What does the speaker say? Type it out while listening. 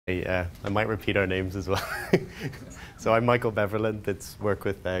I might repeat our names as well. So I'm Michael Beverland. It's work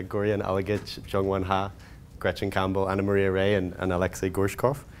with Gorjan, Alagic, Jeongwan, Haah, Gretchen, Campbell, Anna Maria Ray, and Alexey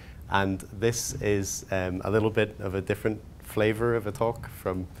Gorshkov. And this is a little bit of a different flavor of a talk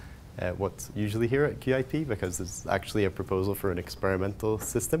from what's usually here at QIP, because it's actually a proposal for an experimental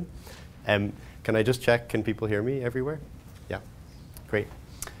system. Can I just check, can people hear me everywhere? Yeah, great.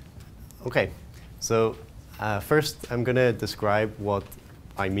 Okay, so first I'm going to describe what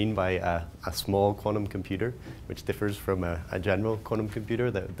I mean by a small quantum computer, which differs from a general quantum computer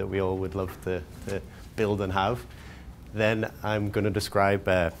that we all would love to build and have. Then I'm going to describe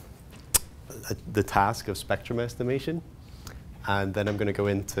the task of spectrum estimation. And then I'm going to go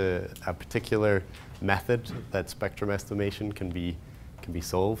into a particular method that spectrum estimation can be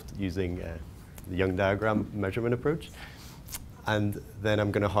solved using the Young diagram measurement approach. And then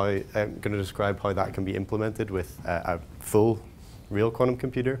I'm going to describe how that can be implemented with a full real quantum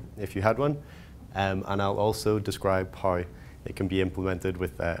computer, if you had one. And I'll also describe how it can be implemented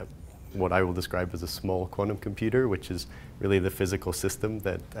with what I will describe as a small quantum computer, which is really the physical system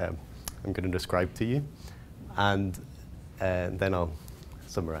that I'm going to describe to you. And then I'll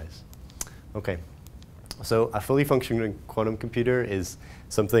summarize. Okay, so a fully functioning quantum computer is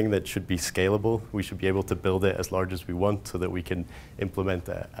something that should be scalable. We should be able to build it as large as we want so that we can implement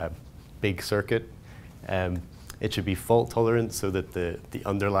a big circuit. It should be fault tolerant so that the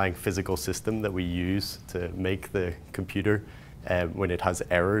underlying physical system that we use to make the computer, when it has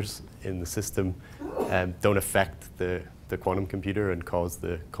errors in the system, don't affect the quantum computer and cause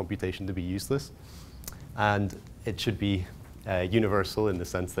the computation to be useless. And it should be universal in the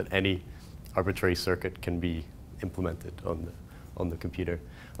sense that any arbitrary circuit can be implemented on the computer.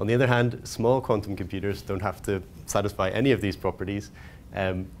 On the other hand, small quantum computers don't have to satisfy any of these properties.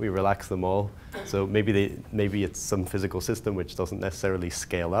 We relax them all. So maybe it's some physical system which doesn't necessarily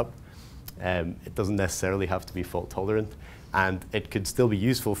scale up. It doesn't necessarily have to be fault tolerant. And it could still be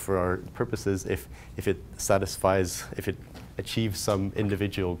useful for our purposes if it achieves some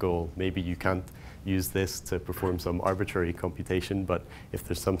individual goal. Maybe you can't use this to perform some arbitrary computation, but if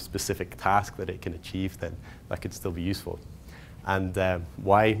there's some specific task that it can achieve, then that could still be useful. And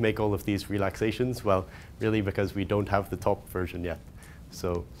why make all of these relaxations? Well, really because we don't have the top version yet.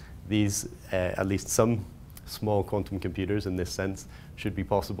 So these, at least some small quantum computers in this sense, should be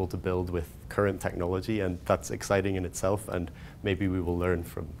possible to build with current technology, and that's exciting in itself, and maybe we will learn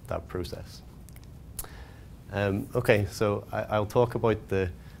from that process. Okay, so I'll talk about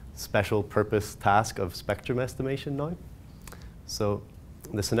the special purpose task of spectrum estimation now. So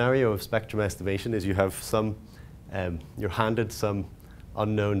the scenario of spectrum estimation is you have you're handed some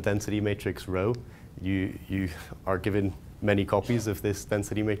unknown density matrix rho. You are given many copies of this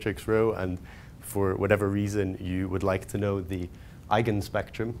density matrix rho, and for whatever reason you would like to know the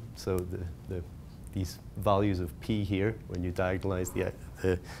eigenspectrum, so these values of p here when you diagonalize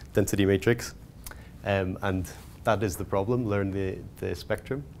the density matrix. And that is the problem, learn the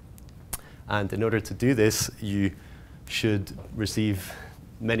spectrum. And in order to do this, you should receive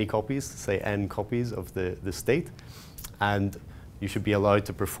many copies, say n copies of the state, and you should be allowed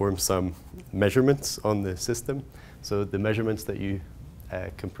to perform some measurements on the system. So the measurements that you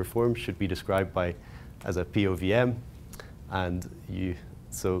can perform should be described as a POVM, and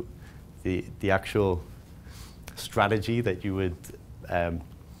so the actual strategy that you would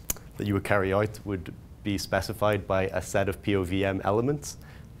carry out would be specified by a set of POVM elements.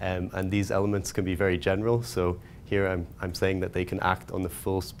 And these elements can be very general. So here I'm saying that they can act on the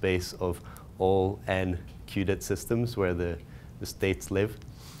full space of all n qudit systems where the states live.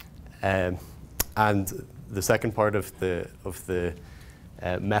 And the second part of the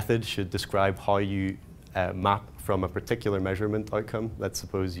method should describe how you map from a particular measurement outcome. Let's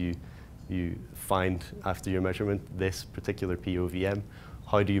suppose you find after your measurement this particular POVM.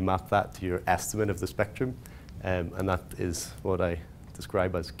 How do you map that to your estimate of the spectrum? And that is what I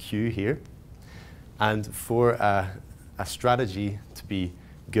describe as Q here. And for a strategy to be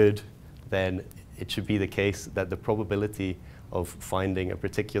good, then it should be the case that the probability of finding a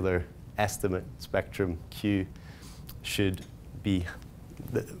particular estimate spectrum Q should be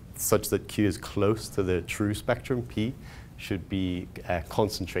such that Q is close to the true spectrum P should be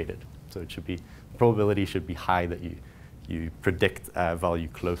concentrated. So it should be, the probability should be high that you predict a value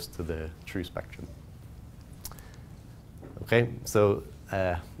close to the true spectrum. Okay, so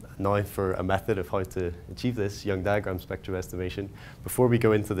now for a method of how to achieve this Young diagram spectrum estimation. Before we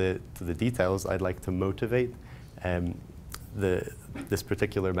go into the details, I'd like to motivate this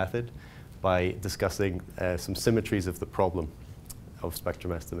particular method by discussing some symmetries of the problem of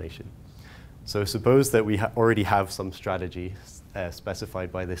spectrum estimation. So suppose that we already have some strategy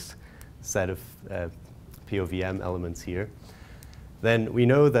specified by this set of POVM elements here, then we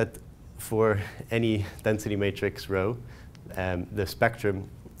know that for any density matrix rho, the spectrum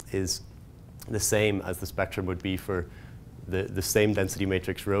is the same as the spectrum would be for the same density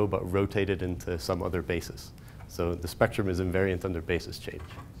matrix rho, but rotated into some other basis. So the spectrum is invariant under basis change.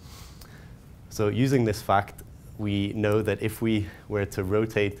 So using this fact, we know that if we were to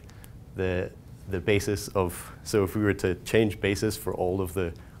rotate the basis of, so if we were to change basis for all of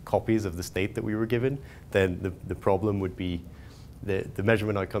the copies of the state that we were given, then the problem would be, the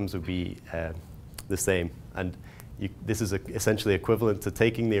measurement outcomes would be the same. And this is essentially equivalent to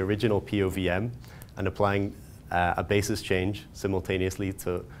taking the original POVM and applying a basis change simultaneously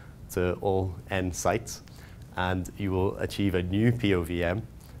to all n sites. And you will achieve a new POVM.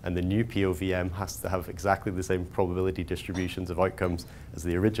 And the new POVM has to have exactly the same probability distributions of outcomes as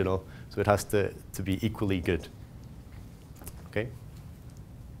the original. So it has to be equally good. Okay?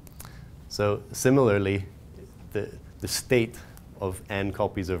 So similarly, the state of n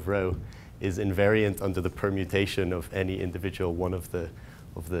copies of rho is invariant under the permutation of any individual one of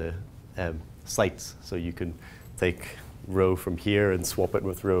the sites. So you can take rho from here and swap it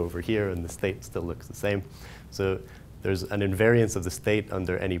with rho over here, and the state still looks the same. So there's an invariance of the state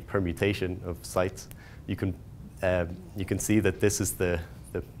under any permutation of sites. You can see that this is the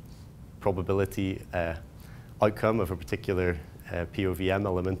probability outcome of a particular POVM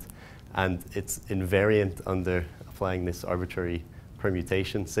element, and it's invariant under applying this arbitrary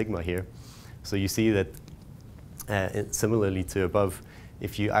permutation sigma here. So you see that similarly to above,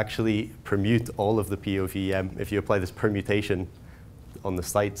 if you actually permute all of the POVM, if you apply this permutation on the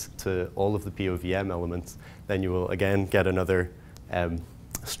sites to all of the POVM elements, then you will again get another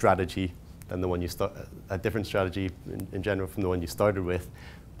strategy than the one you start, a different strategy in general from the one you started with,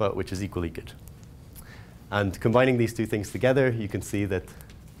 but which is equally good. And combining these two things together, you can see that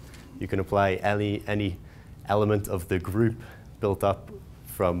you can apply any element of the group built up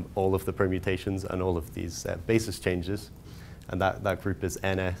from all of the permutations and all of these basis changes. And that group is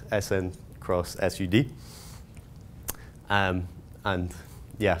Sn cross SUD. And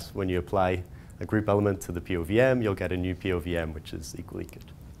yes, when you apply a group element to the POVM, you'll get a new POVM, which is equally good.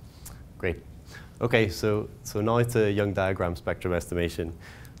 Great. OK, so now to Young diagram spectrum estimation.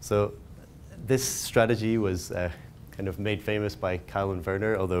 So this strategy was kind of made famous by Kyle and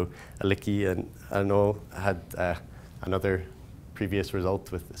Werner, although Alexey and all had another previous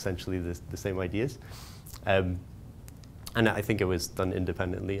result with essentially the same ideas. And I think it was done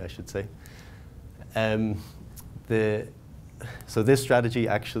independently, I should say. So this strategy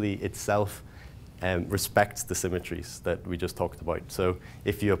actually itself respects the symmetries that we just talked about. So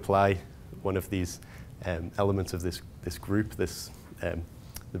if you apply one of these elements of this group,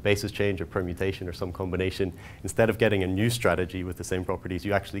 the basis change or permutation or some combination, instead of getting a new strategy with the same properties,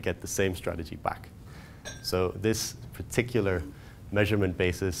 you actually get the same strategy back. So this particular measurement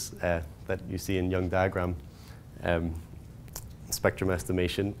basis that you see in Young diagram spectrum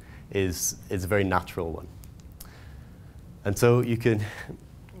estimation is a very natural one. And so you can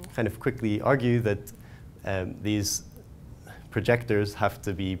kind of quickly argue that these projectors have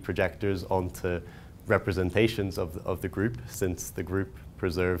to be projectors onto representations of the group, since the group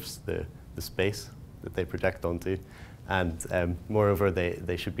preserves the space that they project onto. And moreover,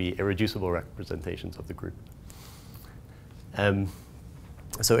 they should be irreducible representations of the group.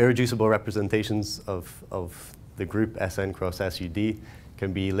 So irreducible representations of the group Sn cross SUD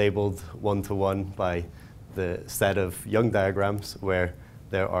can be labeled one-to-one by the set of Young diagrams where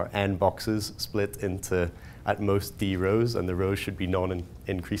there are n boxes split into at most d rows, and the rows should be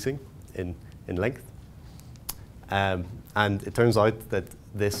non-increasing in length. And it turns out that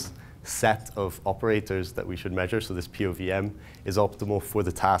this set of operators that we should measure, so this POVM, is optimal for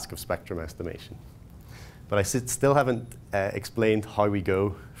the task of spectrum estimation. But I still haven't explained how we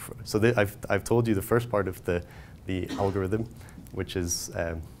go. So I've told you the first part of the algorithm, which is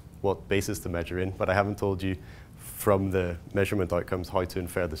what basis to measure in, but I haven't told you from the measurement outcomes how to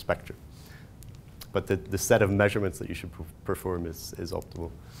infer the spectrum. But the set of measurements that you should perform is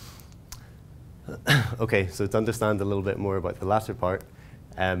optimal. OK, so to understand a little bit more about the latter part,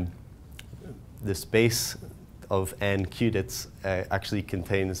 the space of n qudits actually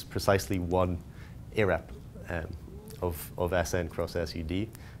contains precisely one irrep of Sn cross SUD.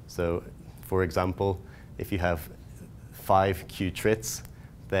 So for example, if you have 5 q-trits,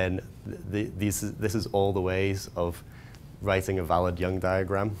 then this is all the ways of writing a valid Young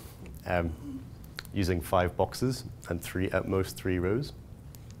diagram using 5 boxes and at most 3 rows.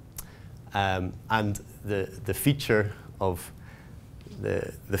 And the feature of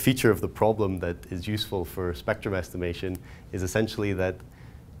the feature of the problem that is useful for spectrum estimation is essentially that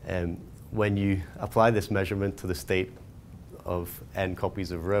when you apply this measurement to the state of n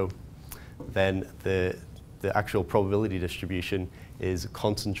copies of rho, then the actual probability distribution is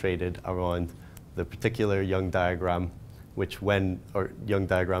concentrated around the particular Young diagram, Young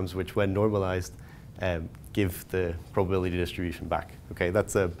diagrams which, when normalized, give the probability distribution back. Okay,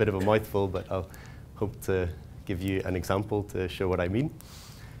 that's a bit of a mouthful, but I'll hope to give you an example to show what I mean.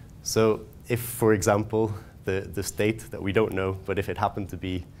 So if, for example, the state that we don't know, but if it happened to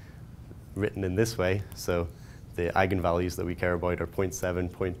be written in this way, so the eigenvalues that we care about are 0.7,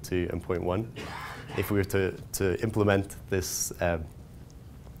 0.2, and 0.1. If we were to implement this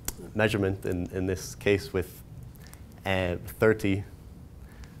measurement in this case with 30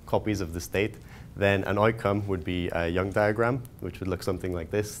 copies of the state, then an outcome would be a Young diagram, which would look something like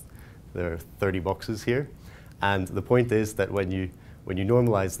this. There are 30 boxes here. And the point is that when you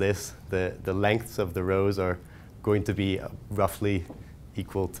normalize this, the lengths of the rows are going to be roughly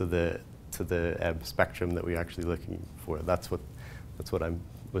equal to the spectrum that we're actually looking for. That's what I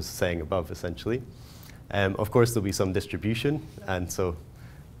was saying above, essentially. Of course, there'll be some distribution, and so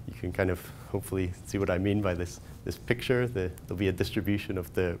you can kind of hopefully see what I mean by this picture. There'll be a distribution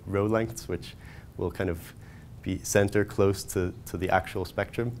of the row lengths, which will kind of be center close to the actual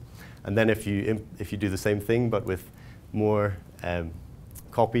spectrum. And then if you do the same thing but with more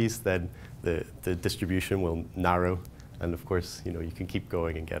copies, then the distribution will narrow. And of course, you can keep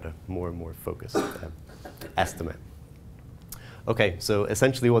going and get a more and more focused estimate. Okay, so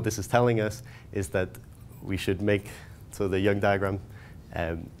essentially what this is telling us is that we should make, so the Young diagram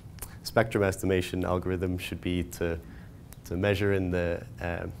spectrum estimation algorithm should be to measure in the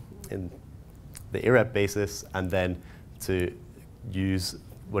irrep basis, and then to use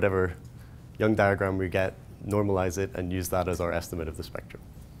whatever Young diagram we get, normalize it, and use that as our estimate of the spectrum.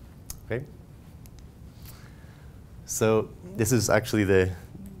 Okay? So this is actually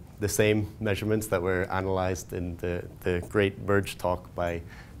the same measurements that were analyzed in the great merge talk by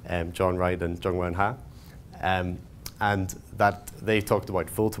John Wright and Jeongwan Haah. And that they talked about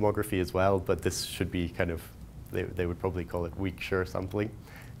full tomography as well, but this should be kind of, they would probably call it weak Schur sampling,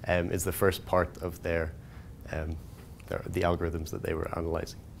 is the first part of the algorithms that they were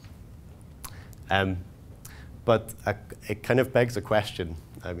analyzing. But it kind of begs a question.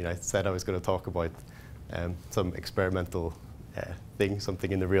 I mean, I said I was going to talk about some experimental thing,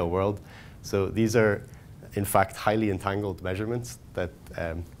 something in the real world. So these are, in fact, highly entangled measurements that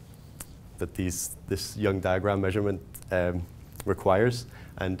this Young diagram measurement requires,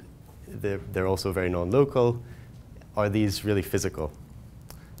 and they're also very non-local. Are these really physical?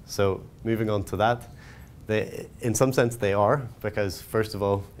 So moving on to that, in some sense they are, because first of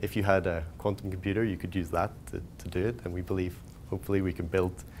all, if you had a quantum computer, you could use that to do it, and we believe, hopefully, we can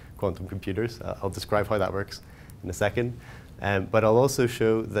build quantum computers. I'll describe how that works in a second. But I'll also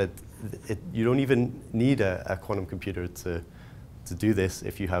show that you don't even need a quantum computer to do this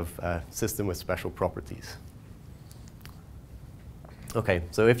if you have a system with special properties. Okay,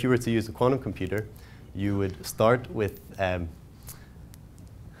 so if you were to use a quantum computer, you would start with,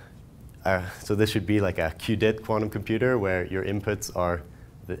 so this should be like a qudit quantum computer where your inputs are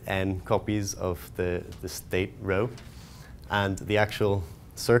the n copies of the state row, and the actual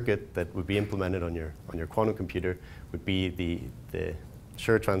circuit that would be implemented on your quantum computer would be the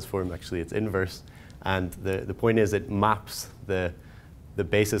Schur transform, actually its inverse. And the point is it maps the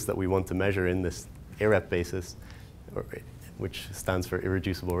basis that we want to measure in this irrep basis, which stands for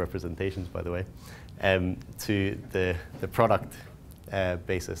irreducible representations, by the way, to the product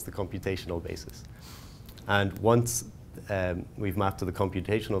basis, the computational basis. And once we've mapped to the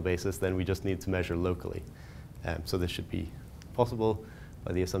computational basis, then we just need to measure locally. So this should be possible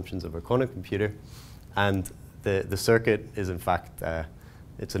by the assumptions of our quantum computer. And the circuit is, in fact,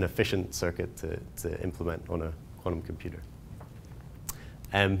 it's an efficient circuit to implement on a quantum computer.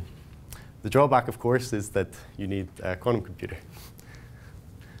 The drawback, of course, is that you need a quantum computer.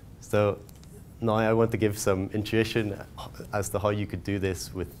 So now I want to give some intuition as to how you could do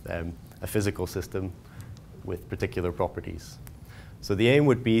this with a physical system with particular properties. So the aim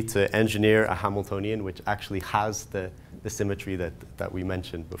would be to engineer a Hamiltonian which actually has the symmetry that we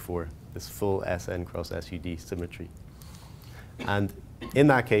mentioned before, this full Sn cross SUD symmetry. And in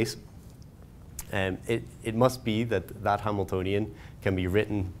that case, it must be that Hamiltonian can be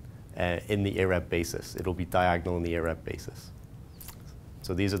written in the irrep basis. It'll be diagonal in the irrep basis.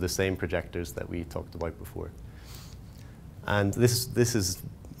 So these are the same projectors that we talked about before. And this is,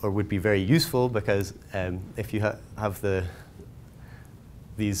 or would be very useful, because if you have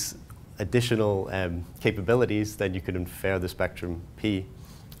these additional capabilities, then you could infer the spectrum P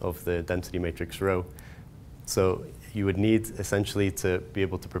of the density matrix rho. So you would need essentially to be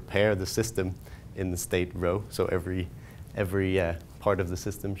able to prepare the system in the state rho. So every part of the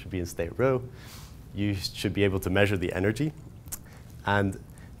system should be in state rho. You should be able to measure the energy. And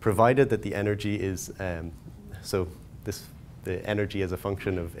provided that the energy is, the energy as a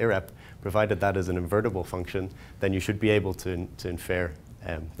function of irrep, provided that is an invertible function, then you should be able to infer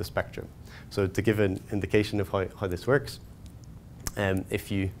the spectrum. So to give an indication of how this works,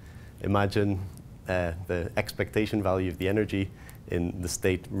 if you imagine the expectation value of the energy in the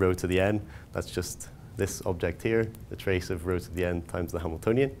state rho to the n, that's just this object here, the trace of rho to the n times the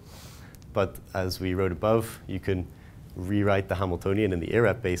Hamiltonian. But as we wrote above, you can rewrite the Hamiltonian in the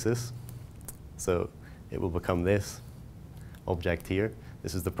irrep basis. So it will become this object here.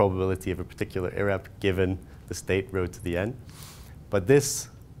 This is the probability of a particular irrep given the state rho to the n. But this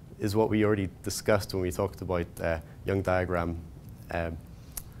is what we already discussed when we talked about Young diagram,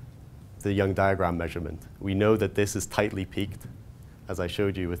 the Young diagram measurement. We know that this is tightly peaked, as I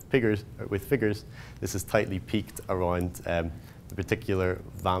showed you with figures. This is tightly peaked around the particular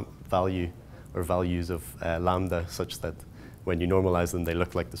value or values of lambda, such that when you normalize them, they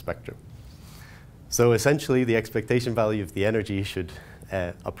look like the spectrum. So essentially, the expectation value of the energy should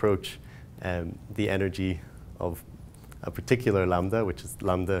approach the energy of a particular lambda, which is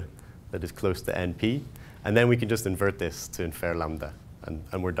lambda that is close to NP. And then we can just invert this to infer lambda,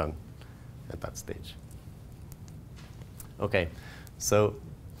 and we're done at that stage. OK, so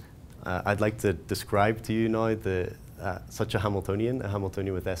I'd like to describe to you now such a Hamiltonian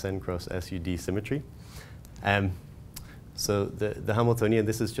with Sn cross SUD symmetry. So the Hamiltonian,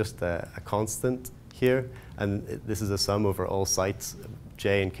 this is just a constant here, and this is a sum over all sites,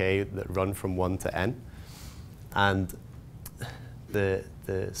 j and k, that run from 1 to n. And the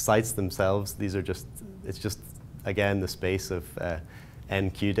sites themselves, these are it's just, again, the space of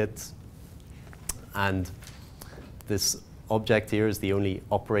n qudits. And this object here is the only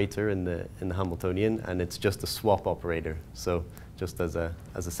operator in the Hamiltonian, and it's just a swap operator. So just as a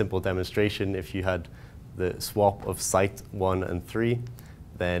simple demonstration, if you had the swap of site 1 and 3,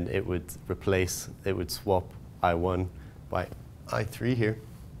 then it would swap I1 by I3 here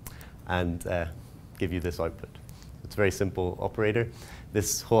and give you this output. It's a very simple operator.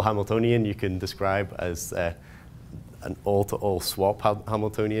 This whole Hamiltonian you can describe as an all-to-all swap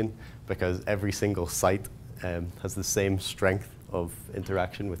Hamiltonian, because every single site has the same strength of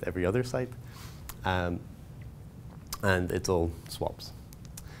interaction with every other site, and it's all swaps.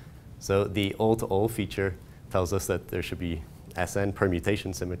 So the all-to-all feature tells us that there should be Sn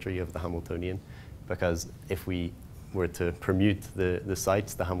permutation symmetry of the Hamiltonian, because if we were to permute the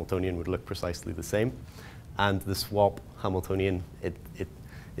sites, the Hamiltonian would look precisely the same. And the swap Hamiltonian, it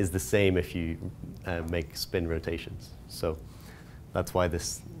is the same if you make spin rotations. So that's why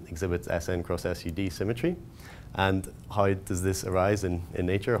this exhibits Sn cross SUD symmetry. And how does this arise in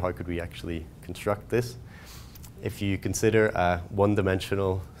nature? How could we actually construct this? If you consider a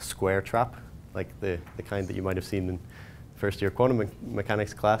one-dimensional square trap, like the kind that you might have seen in first-year quantum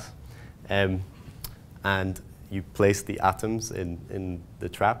mechanics class, and you place the atoms in the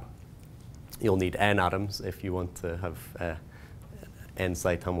trap, you'll need n atoms if you want to have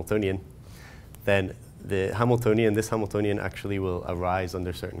n-site Hamiltonian. Then this Hamiltonian actually will arise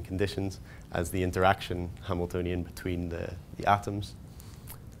under certain conditions as the interaction Hamiltonian between the atoms.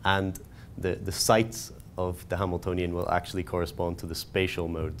 And the sites of the Hamiltonian will actually correspond to the spatial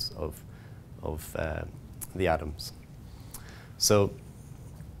modes of the atoms. So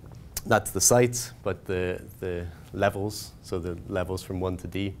that's the sites, but the levels, so the levels from 1 to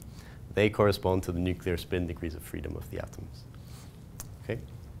d, they correspond to the nuclear spin degrees of freedom of the atoms. Okay.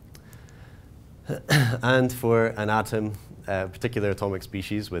 And for an atom, a particular atomic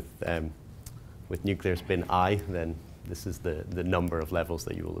species with nuclear spin I, then this is the number of levels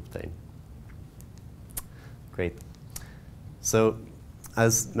that you will obtain. Great. So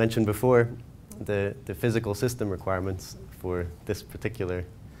as mentioned before, the physical system requirements for this particular,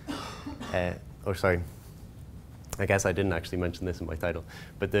 I guess I didn't actually mention this in my title,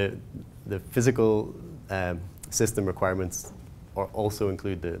 but the physical system requirements also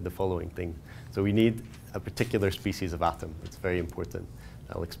include the following thing. So we need a particular species of atom. It's very important.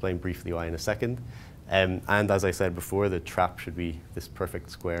 I'll explain briefly why in a second. And as I said before, the trap should be this perfect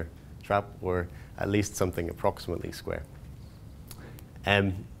square trap, or at least something approximately square.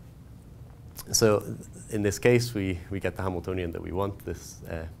 So in this case, we get the Hamiltonian that we want, this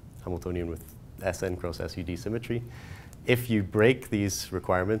Hamiltonian with Sn cross SUD symmetry. If you break these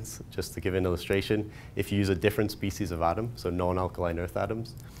requirements, just to give an illustration, if you use a different species of atom, so non-alkaline earth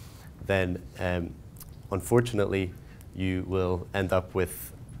atoms, then unfortunately you will end up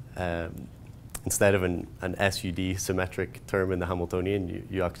with, instead of an SUD symmetric term in the Hamiltonian,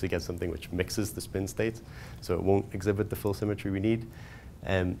 you actually get something which mixes the spin states, so it won't exhibit the full symmetry we need.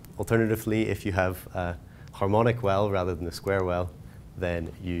 Alternatively, if you have a harmonic well rather than a square well,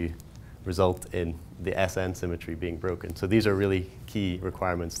 then you result in the SN symmetry being broken. So these are really key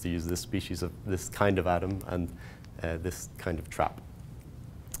requirements to use this species of this kind of atom and this kind of trap.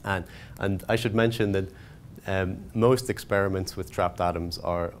 And I should mention that most experiments with trapped atoms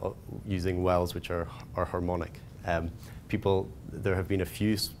are using wells which are harmonic. There have been a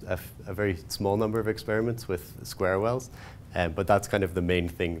very small number of experiments with square wells, but that's kind of the main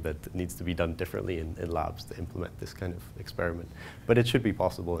thing that needs to be done differently in labs to implement this kind of experiment. But it should be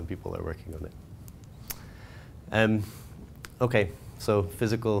possible, and people are working on it. OK, so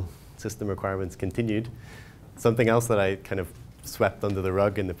physical system requirements continued. Something else that I kind of swept under the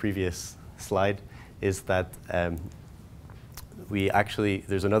rug in the previous slide is that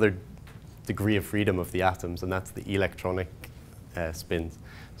there's another degree of freedom of the atoms, and that's the electronic spins.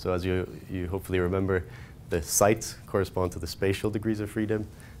 So as you hopefully remember, the sites correspond to the spatial degrees of freedom,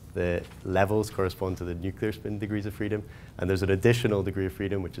 the levels correspond to the nuclear spin degrees of freedom, and there's an additional degree of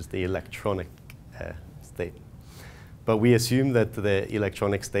freedom, which is the electronic state. But we assume that the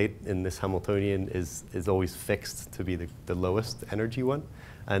electronic state in this Hamiltonian is always fixed to be the lowest energy one,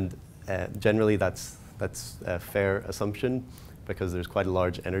 and generally that's a fair assumption because there's quite a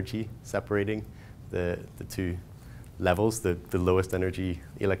large energy separating the two levels, the lowest energy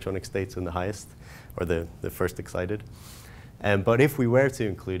electronic states and the highest, or the first excited. But if we were to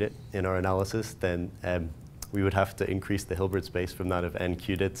include it in our analysis, then we would have to increase the Hilbert space from that of n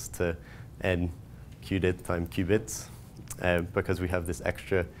qudits to n qudit times qubits, because we have this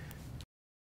extra